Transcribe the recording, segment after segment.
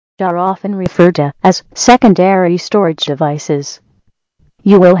are often referred to as secondary storage devices.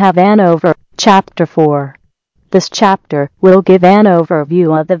 You will have an overview. Chapter 4. This chapter will give an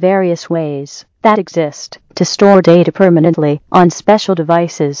overview of the various ways that exist to store data permanently on special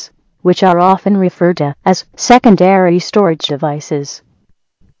devices, which are often referred to as secondary storage devices.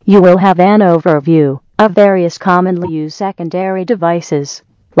 You will have an overview of various commonly used secondary devices,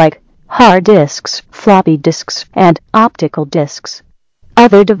 like hard disks, floppy disks, and optical disks.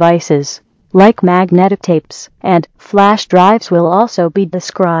 Other devices, like magnetic tapes and flash drives, will also be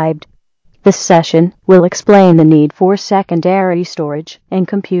described. This session will explain the need for secondary storage in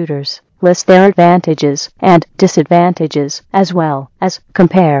computers, list their advantages and disadvantages, as well as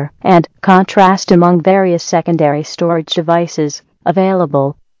compare and contrast among various secondary storage devices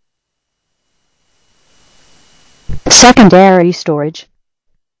available. Secondary storage.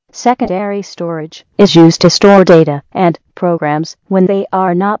 Secondary storage is used to store data and programs when they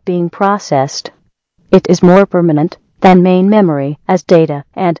are not being processed. It is more permanent than main memory, as data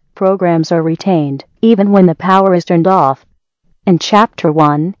and programs are retained even when the power is turned off. In Chapter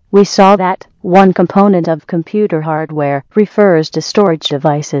 1, we saw that one component of computer hardware refers to storage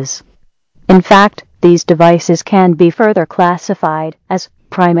devices. In fact, these devices can be further classified as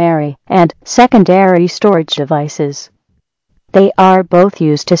primary and secondary storage devices. They are both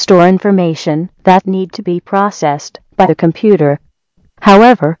used to store information that need to be processed by the computer.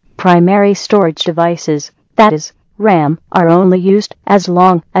 However, primary storage devices, that is, RAM, are only used as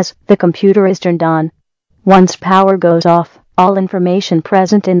long as the computer is turned on. Once power goes off, all information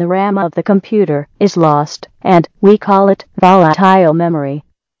present in the RAM of the computer is lost, and we call it volatile memory.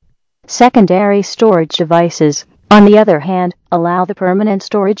 Secondary storage devices, on the other hand, allow the permanent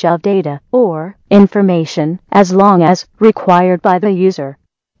storage of data or information as long as required by the user.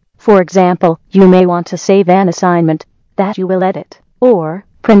 For example, you may want to save an assignment that you will edit or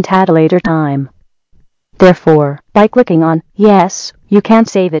print at a later time. Therefore, by clicking on Yes, you can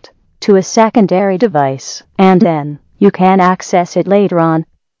save it to a secondary device, and then you can access it later on.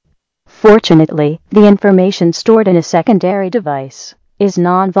 Fortunately, the information stored in a secondary device is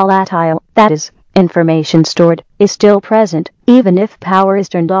non-volatile, that is, information stored is still present even if power is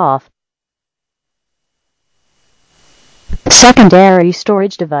turned off. Secondary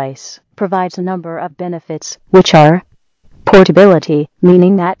storage device provides a number of benefits, which are portability,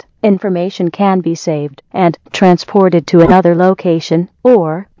 meaning that information can be saved and transported to another location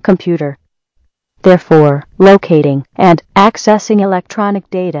or computer. Therefore, locating and accessing electronic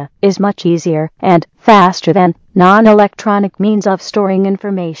data is much easier and faster than non-electronic means of storing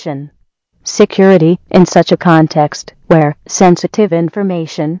information. Security, in such a context where sensitive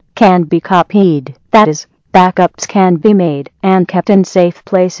information can be copied, that is, backups can be made and kept in safe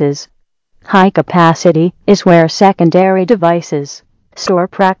places. High capacity is where secondary devices store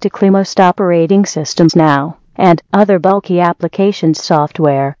practically most operating systems now and other bulky application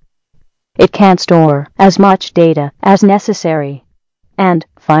software. It can store as much data as necessary. And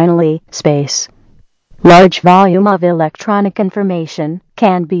finally, space. Large volume of electronic information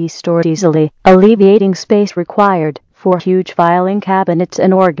can be stored easily, alleviating space required for huge filing cabinets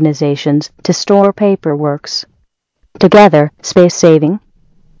and organizations to store paperworks. Together, space saving,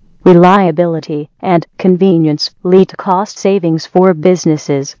 reliability, and convenience lead to cost savings for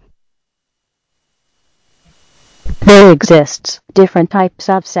businesses. There exists different types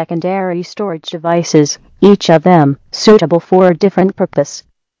of secondary storage devices, each of them suitable for a different purpose.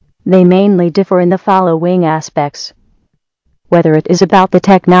 They mainly differ in the following aspects: whether it is about the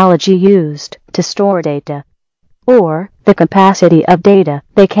technology used to store data, or the capacity of data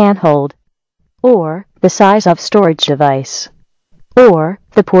they can hold, or the size of storage device, or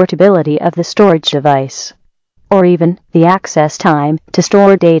the portability of the storage device, or even the access time to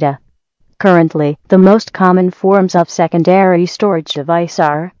store data. Currently, the most common forms of secondary storage device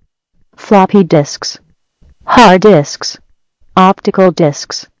are floppy disks, hard disks, optical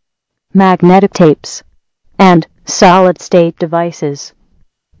disks, magnetic tapes, and solid-state devices.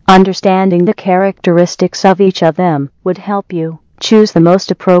 Understanding the characteristics of each of them would help you choose the most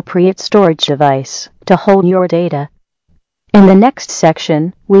appropriate storage device to hold your data. In the next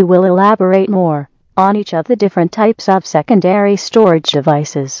section, we will elaborate more on each of the different types of secondary storage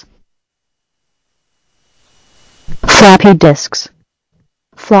devices. Floppy disks.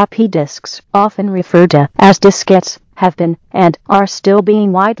 Floppy disks, often referred to as diskettes, have been and are still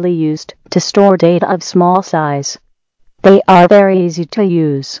being widely used to store data of small size. They are very easy to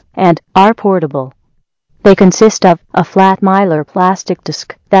use and are portable. They consist of a flat mylar plastic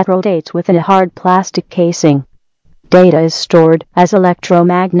disk that rotates within a hard plastic casing. Data is stored as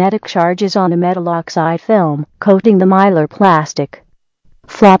electromagnetic charges on a metal oxide film coating the mylar plastic.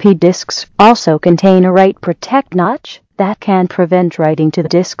 Floppy disks also contain a write protect notch that can prevent writing to the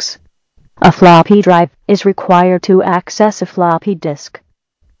disks. A floppy drive is required to access a floppy disk.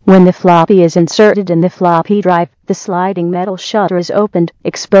 When the floppy is inserted in the floppy drive, the sliding metal shutter is opened,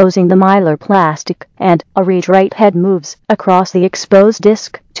 exposing the mylar plastic, and a read-write head moves across the exposed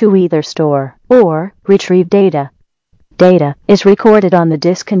disk to either store or retrieve data. Data is recorded on the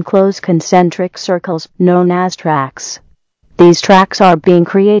disk in closed concentric circles known as tracks. These tracks are being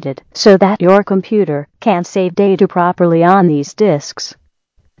created so that your computer can save data properly on these disks.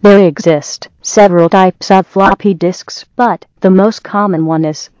 There exist several types of floppy disks, but the most common one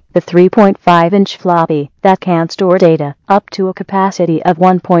is the 3.5-inch floppy that can store data up to a capacity of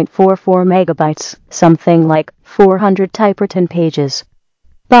 1.44 megabytes, something like 400 typewritten pages.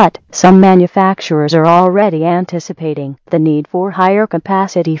 But some manufacturers are already anticipating the need for higher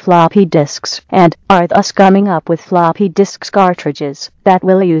capacity floppy disks and are thus coming up with floppy disks cartridges that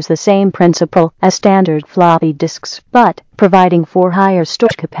will use the same principle as standard floppy disks, but providing for higher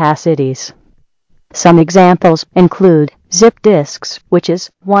storage capacities. Some examples include zip disks, which is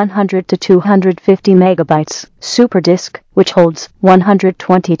 100 to 250 megabytes, SuperDisk, which holds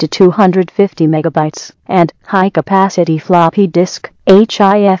 120 to 250 megabytes, and high-capacity floppy disk,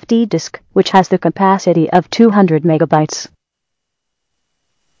 HIFD disk, which has the capacity of 200 megabytes.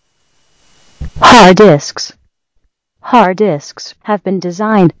 Hard disks. Hard disks have been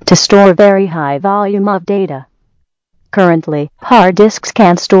designed to store very high volume of data. Currently, hard disks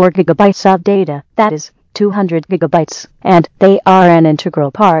can store gigabytes of data, that is, 200 gigabytes, and they are an integral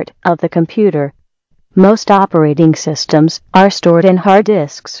part of the computer. Most operating systems are stored in hard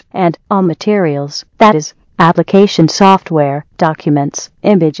disks, and all materials, that is, application software, documents,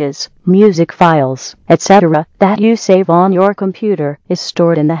 images, music files, etc., that you save on your computer is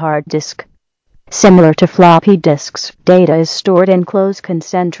stored in the hard disk. Similar to floppy disks, data is stored in closed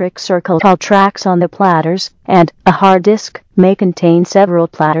concentric circle called tracks on the platters, and a hard disk may contain several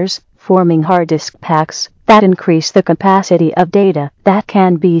platters, forming hard disk packs that increase the capacity of data that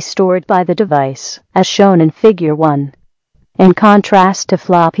can be stored by the device, as shown in Figure 1. In contrast to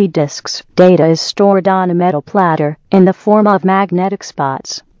floppy disks, data is stored on a metal platter in the form of magnetic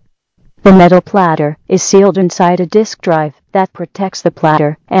spots. The metal platter is sealed inside a disk drive that protects the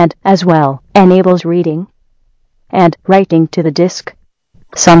platter and, as well, enables reading and writing to the disk.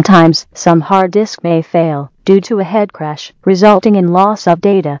 Sometimes, some hard disk may fail due to a head crash, resulting in loss of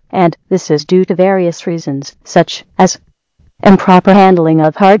data, and this is due to various reasons, such as improper handling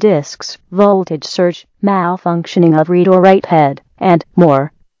of hard disks, voltage surge, malfunctioning of read or write head, and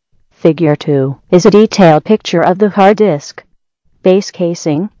more. Figure 2 is a detailed picture of the hard disk. Base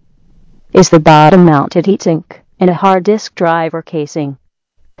casing is the bottom-mounted heatsink in a hard disk drive or casing.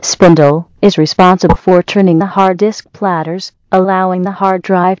 Spindle is responsible for turning the hard disk platters, allowing the hard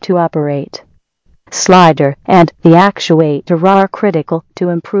drive to operate. Slider and the actuator are critical to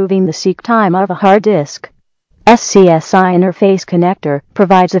improving the seek time of a hard disk. SCSI interface connector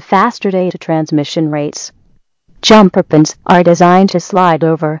provides a faster data transmission rates. Jumper pins are designed to slide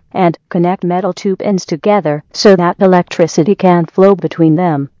over and connect metal two pins together so that electricity can flow between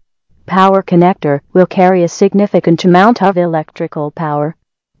them. Power connector will carry a significant amount of electrical power.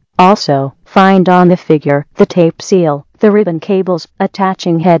 Also, find on the figure the tape seal, the ribbon cables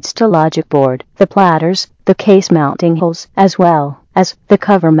attaching heads to logic board, the platters, the case mounting holes, as well as the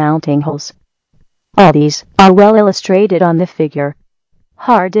cover mounting holes. All these are well illustrated on the figure.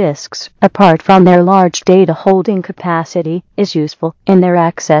 Hard disks, apart from their large data holding capacity, is useful in their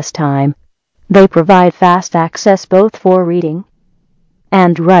access time. They provide fast access both for reading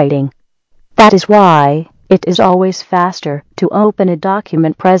and writing. That is why it is always faster to open a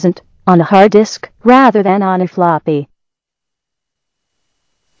document present on a hard disk rather than on a floppy.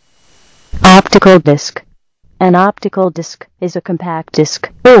 Optical disc. An optical disc is a compact disc,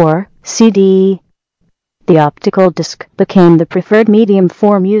 or CD. The optical disc became the preferred medium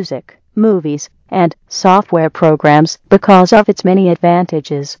for music, movies, and software programs because of its many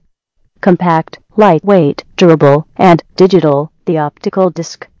advantages. Compact, lightweight, durable, and digital, the optical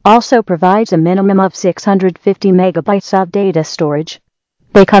disc also provides a minimum of 650 megabytes of data storage.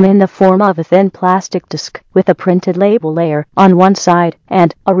 They come in the form of a thin plastic disc with a printed label layer on one side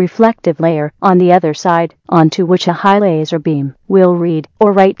and a reflective layer on the other side, onto which a high laser beam will read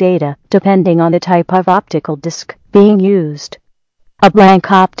or write data, depending on the type of optical disc being used. A blank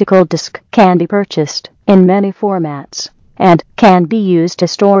optical disc can be purchased in many formats and can be used to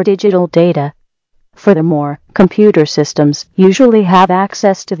store digital data. Furthermore, computer systems usually have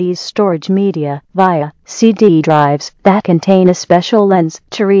access to these storage media via CD drives that contain a special lens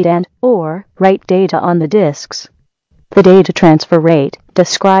to read and/or write data on the disks. The data transfer rate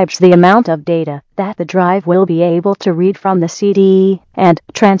describes the amount of data that the drive will be able to read from the CD and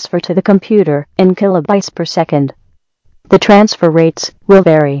transfer to the computer in kilobytes per second. The transfer rates will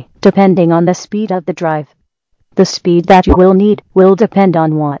vary depending on the speed of the drive. The speed that you will need will depend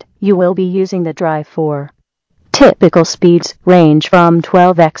on what you will be using the drive for. Typical speeds range from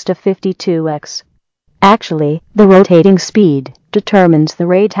 12x to 52x. Actually, the rotating speed determines the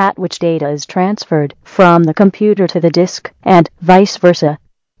rate at which data is transferred from the computer to the disk, and vice versa.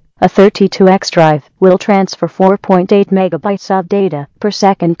 A 32x drive will transfer 4.8 megabytes of data per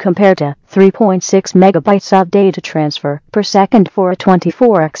second compared to 3.6 megabytes of data transfer per second for a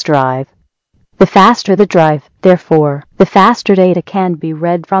 24x drive. The faster the drive, therefore, the faster data can be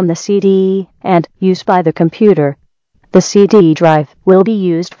read from the CD and used by the computer. The CD drive will be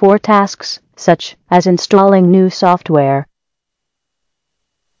used for tasks such as installing new software.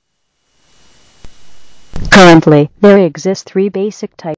 Currently, there exist three basic types